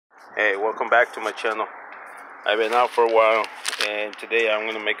Hey, welcome back to my channel. I've been out for a while, and today I'm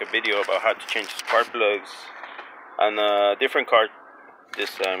going to make a video about how to change spark plugs on a different car.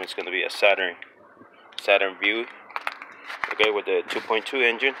 This time it's going to be a Saturn View, okay, with a 2.2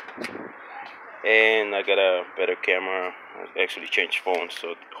 engine. And I got a better camera. I actually changed phones,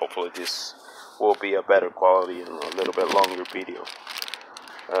 so hopefully this will be a better quality and a little bit longer video.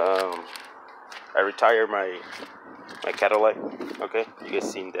 I retired my Cadillac. Okay, you guys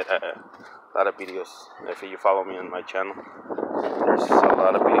seen that a lot of videos. If you follow me on my channel, there's a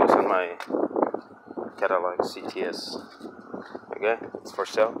lot of videos on my Cadillac CTS. Okay, it's for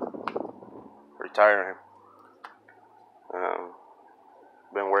sale. Retire him.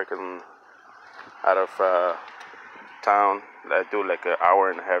 Been working out of town. I do like an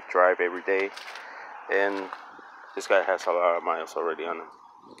hour and a half drive every day, and this guy has a lot of miles already on him.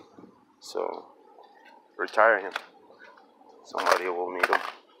 So retire him. Somebody will need him.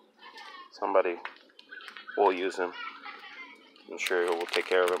 Somebody will use him. I'm sure he will take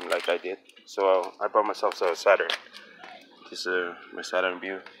care of him like I did. So I bought myself a Saturn. This is my Saturn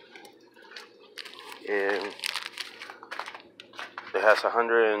View, and it has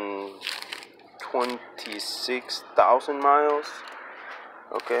 126,000 miles.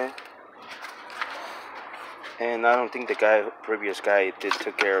 Okay, and I don't think the previous guy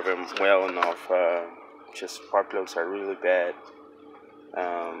took care of him well enough. Just spark plugs are really bad.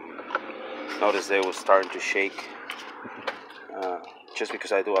 Noticed they was starting to shake. Just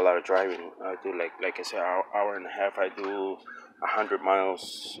because I do a lot of driving. I do like I said, hour and a half. I do 100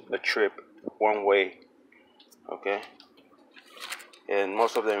 miles a trip one way. Okay, and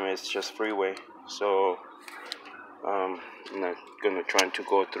most of them is just freeway. So I'm not gonna try to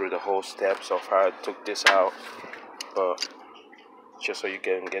go through the whole steps of how I took this out, but just so you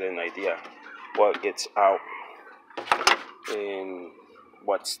can get an idea what gets out and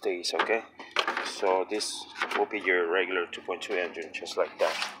what stays. Okay, so this will be your regular 2.2 engine, just like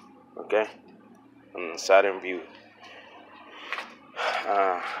that. Okay, and Saturn View.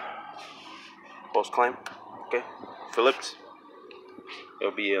 Hose clamp. Okay, Phillips.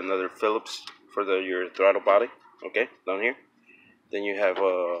 It'll be another Phillips for your throttle body. Okay, down here. Then you have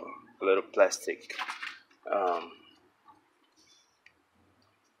a little plastic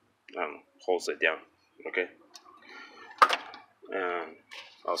holds it down. Okay. And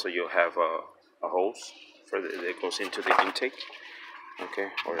also you'll have a hose that goes into the intake. Okay,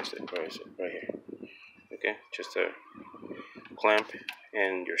 where is it? Right here. Okay, just a clamp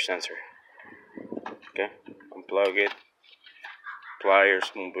and your sensor. Okay, unplug it,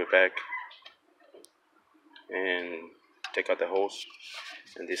 pliers, move it back, and take out the hose,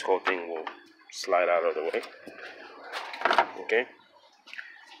 and this whole thing will slide out of the way. Okay,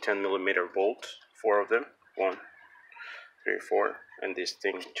 10mm bolts, 4 of them, 1, 3, 4, and this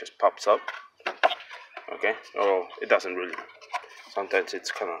thing just pops up. Okay, oh, it doesn't really. Sometimes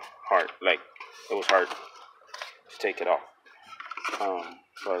it's kind of hard, like it was hard to take it off.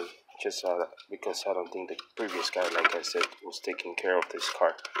 But just because I don't think the previous guy, like I said, was taking care of this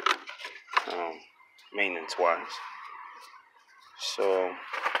car, maintenance wise. So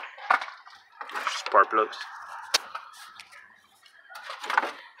spark plugs.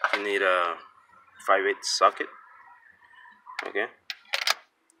 You need a 5/8 socket. Okay,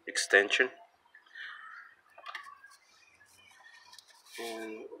 extension,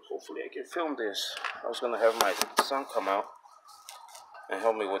 and hopefully I can film this. I was gonna have my son come out and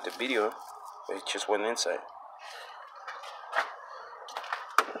help me with the video, but it just went inside.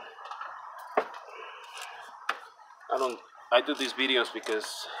 I do these videos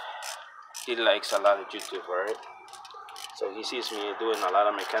because he likes a lot of YouTube, right? So he sees me doing a lot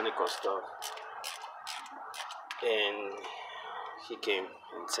of mechanical stuff, and he came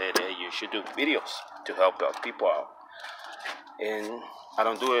and said, hey, you should do videos to help out people out. And I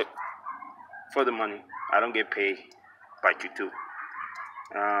don't do it for the money. I don't get paid by YouTube.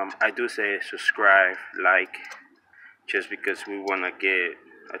 I do say subscribe, like, just because we want to get,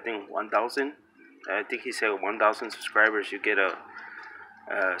 I think 1,000. I think he said 1,000 subscribers, you get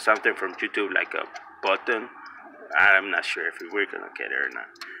something from YouTube, like a button. I'm not sure if we're gonna get it or not,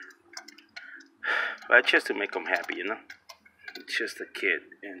 but just to make him happy, you know. It's just a kid,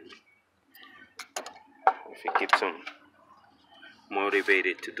 and if it keeps him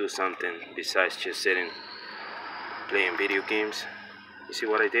motivated to do something besides just sitting playing video games. You see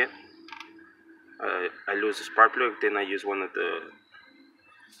what I did? I lose the spark plug, then I use one of the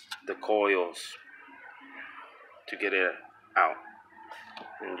coils to get it out,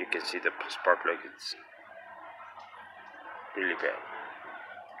 and you can see the spark plug, it's really bad.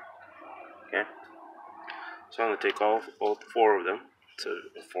 Okay, so I'm gonna take all 4 of them, to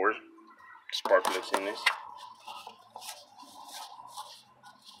enforce spark plugs in this.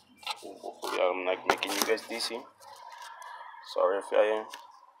 Hopefully I'm not making you guys dizzy. Sorry if I am.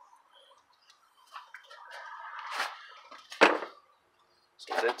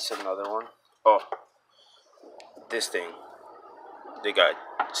 So that's another one. Oh, this thing, they got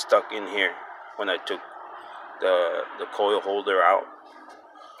stuck in here when I took the coil holder out.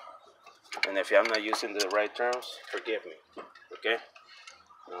 And if I'm not using the right terms, forgive me. Okay?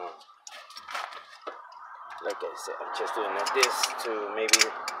 Like I said, I'm just doing this to maybe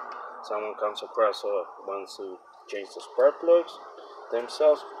someone comes across or wants to change the spark plugs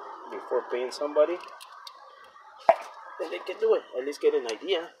themselves before paying somebody, then they can do it. At least get an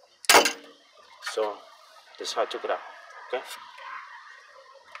idea. So this is how I took it out. Okay,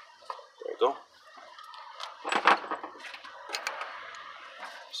 there you go.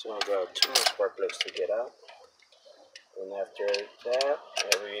 So I got 2 more spark plugs to get out, and after that,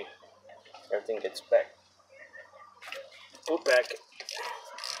 everything gets back, put back,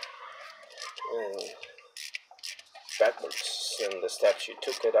 and backwards. And the steps you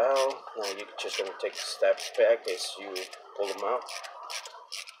took it out, now you're just gonna take the steps back as you pull them out.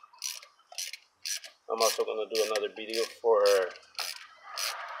 I'm also gonna do another video for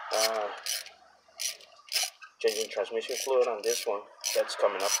changing transmission fluid on this one. That's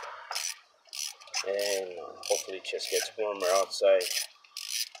coming up, and hopefully it just gets warmer outside,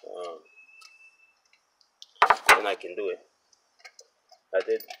 and I can do it. I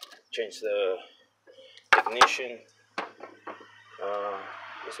did change the ignition.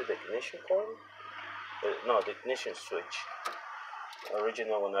 Is it the ignition coil? No, the ignition switch.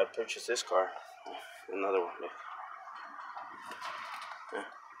 Original when I purchased this car. Another one. Look. Yeah.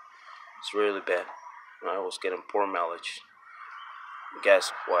 It's really bad. I was getting poor mileage,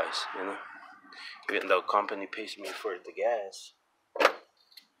 gas wise, you know. Even though company pays me for the gas,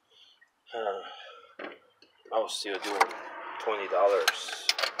 I was still doing $20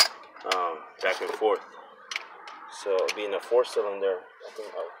 back and forth. So being a 4-cylinder, I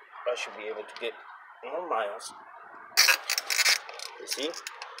think I should be able to get more miles. You see,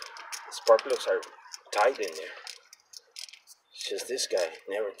 the spark plugs are tight in there. It's just this guy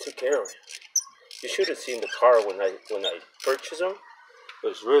never took care of it. You should have seen the car when I purchased them. It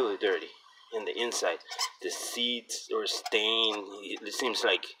was really dirty in the inside. The seats were stained. It seems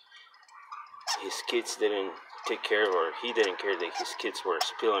like his kids didn't take care, or he didn't care that his kids were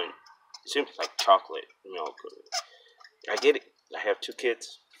spilling. It seems like chocolate milk. I get it. I have 2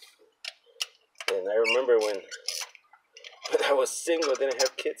 kids, and I remember when I was single, didn't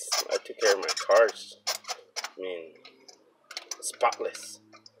have kids. I took care of my cars. I mean, spotless.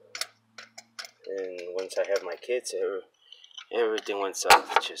 And once I have my kids, everything went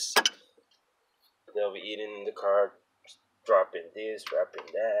south. Just they'll be eating in the car, dropping this, dropping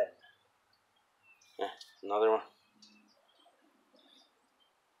that. Another one.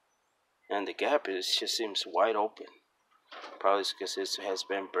 And the gap just seems wide open. Probably because it has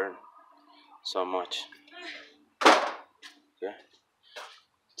been burned so much. Okay.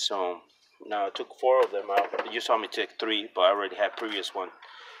 So now I took 4 of them out. You saw me take 3, but I already had previous one.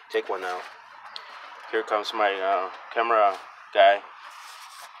 Take one out. Here comes my camera guy.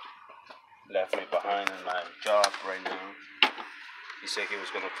 Left me behind in my job right now. He said he was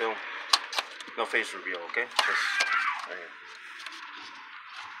gonna film. No face reveal, okay? Just right here.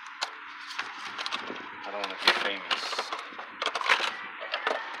 I don't want to get famous.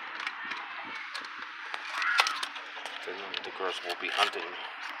 Then the girls will be hunting me.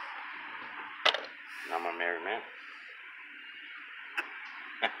 And I'm a married man.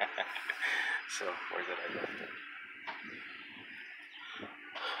 So where did I left it?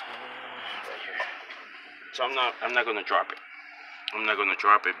 Right here. So I'm not gonna drop it. I'm not gonna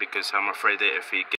drop it because I'm afraid that if he